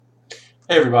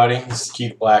Hey everybody, this is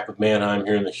Keith Black with Manheim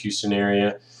here in the Houston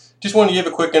area. Just wanted to give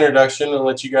a quick introduction and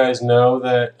let you guys know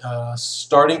that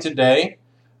starting today,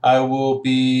 I will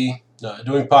be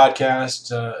doing podcasts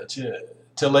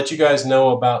to let you guys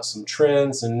know about some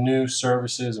trends and new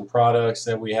services and products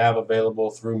that we have available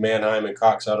through Manheim and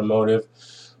Cox Automotive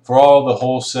for all the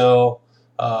wholesale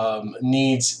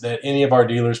needs that any of our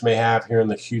dealers may have here in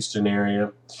the Houston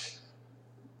area.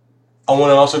 I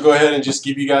want to also go ahead and just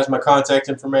give you guys my contact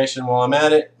information while I'm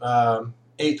at it.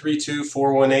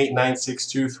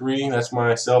 832-418-9623. That's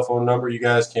my cell phone number. You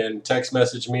guys can text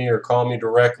message me or call me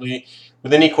directly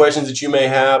with any questions that you may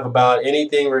have about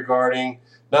anything regarding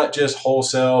not just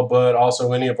wholesale, but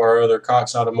also any of our other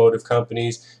Cox Automotive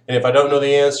companies. And if I don't know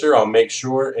the answer, I'll make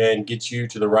sure and get you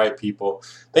to the right people.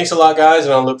 Thanks a lot, guys,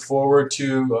 and I look forward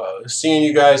to seeing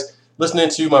you guys listening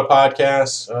to my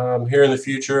podcast here in the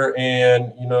future.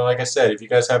 And like I said, if you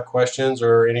guys have questions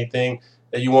or anything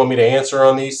that you want me to answer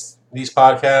on these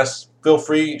podcasts, feel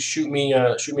free, shoot me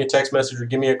a text message or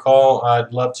give me a call.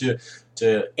 I'd love to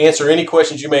answer any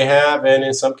questions you may have, and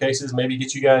in some cases maybe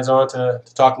get you guys on to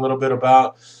talk a little bit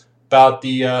about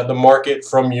the market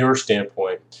from your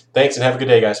standpoint. Thanks, and have a good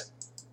day, guys.